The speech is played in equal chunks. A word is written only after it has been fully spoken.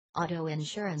Auto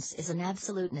insurance is an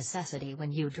absolute necessity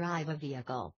when you drive a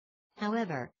vehicle.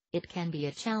 However, it can be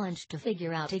a challenge to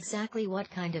figure out exactly what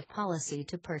kind of policy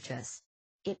to purchase.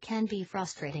 It can be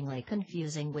frustratingly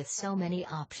confusing with so many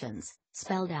options,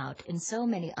 spelled out in so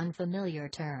many unfamiliar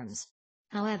terms.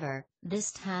 However,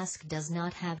 this task does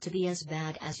not have to be as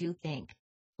bad as you think.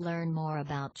 Learn more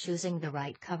about choosing the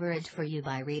right coverage for you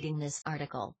by reading this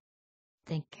article.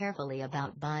 Think carefully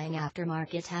about buying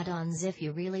aftermarket add-ons if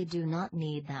you really do not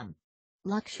need them.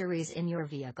 Luxuries in your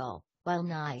vehicle, while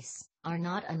nice, are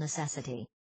not a necessity.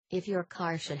 If your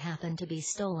car should happen to be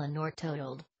stolen or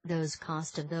totaled, those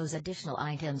cost of those additional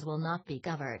items will not be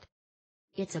covered.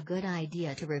 It's a good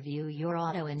idea to review your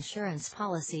auto insurance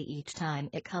policy each time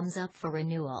it comes up for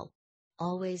renewal.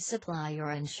 Always supply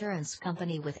your insurance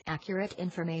company with accurate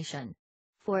information.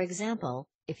 For example,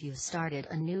 if you started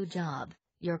a new job,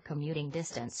 your commuting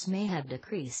distance may have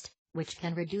decreased, which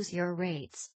can reduce your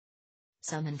rates.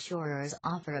 Some insurers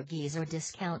offer a geezer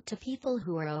discount to people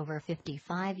who are over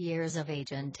 55 years of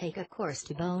age and take a course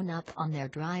to bone up on their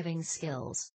driving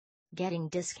skills. Getting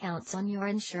discounts on your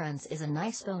insurance is a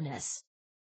nice bonus.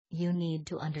 You need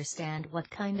to understand what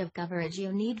kind of coverage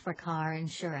you need for car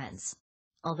insurance.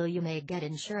 Although you may get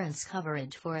insurance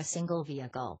coverage for a single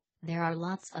vehicle, there are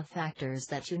lots of factors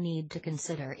that you need to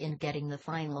consider in getting the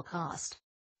final cost.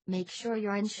 Make sure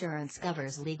your insurance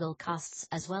covers legal costs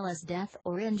as well as death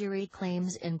or injury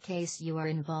claims in case you are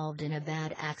involved in a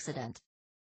bad accident.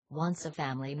 Once a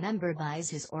family member buys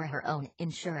his or her own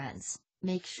insurance,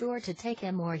 make sure to take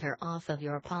him or her off of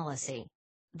your policy.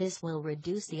 This will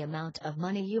reduce the amount of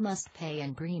money you must pay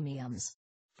in premiums.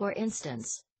 For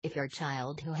instance, if your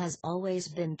child who has always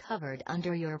been covered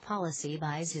under your policy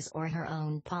buys his or her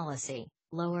own policy,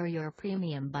 lower your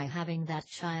premium by having that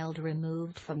child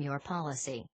removed from your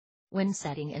policy. When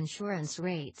setting insurance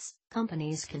rates,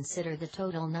 companies consider the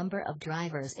total number of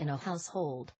drivers in a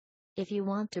household. If you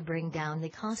want to bring down the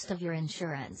cost of your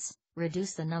insurance,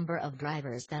 reduce the number of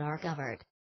drivers that are covered.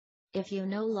 If you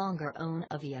no longer own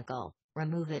a vehicle,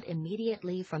 remove it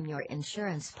immediately from your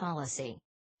insurance policy.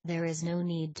 There is no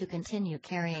need to continue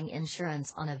carrying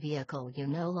insurance on a vehicle you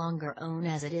no longer own,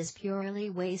 as it is purely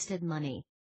wasted money.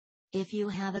 If you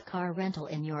have a car rental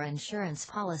in your insurance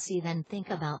policy, then think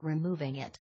about removing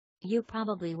it. You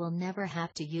probably will never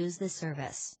have to use the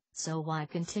service, so why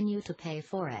continue to pay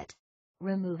for it?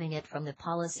 Removing it from the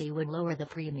policy would lower the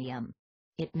premium.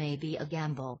 It may be a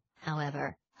gamble,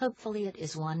 however, hopefully it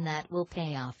is one that will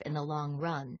pay off in the long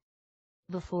run.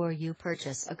 Before you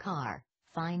purchase a car,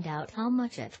 find out how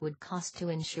much it would cost to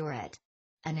insure it.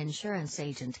 An insurance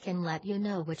agent can let you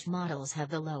know which models have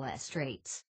the lowest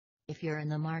rates. If you're in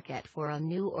the market for a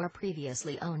new or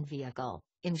previously owned vehicle,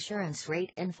 insurance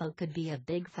rate info could be a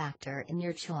big factor in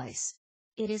your choice.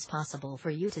 It is possible for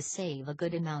you to save a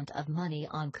good amount of money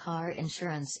on car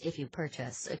insurance if you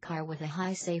purchase a car with a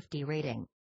high safety rating.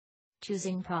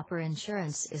 Choosing proper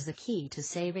insurance is the key to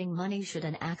saving money should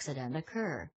an accident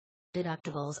occur.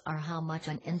 Deductibles are how much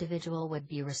an individual would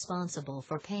be responsible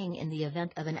for paying in the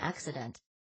event of an accident.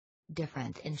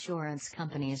 Different insurance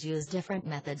companies use different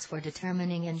methods for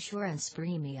determining insurance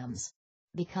premiums.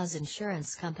 Because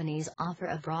insurance companies offer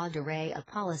a broad array of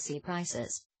policy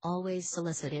prices, always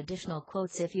solicit additional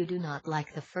quotes if you do not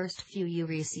like the first few you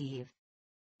receive.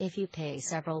 If you pay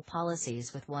several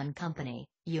policies with one company,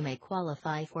 you may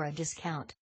qualify for a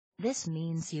discount. This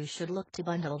means you should look to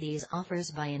bundle these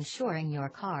offers by insuring your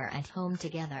car and home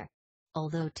together.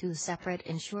 Although two separate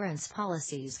insurance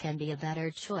policies can be a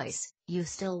better choice, you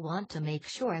still want to make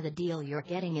sure the deal you're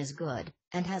getting is good,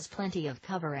 and has plenty of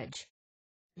coverage.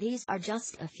 These are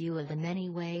just a few of the many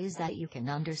ways that you can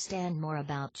understand more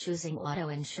about choosing auto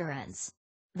insurance.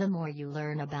 The more you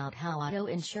learn about how auto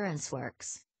insurance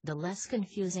works, the less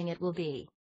confusing it will be.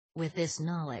 With this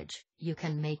knowledge, you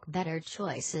can make better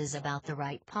choices about the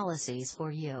right policies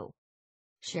for you.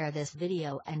 Share this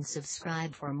video and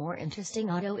subscribe for more interesting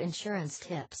auto insurance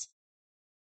tips.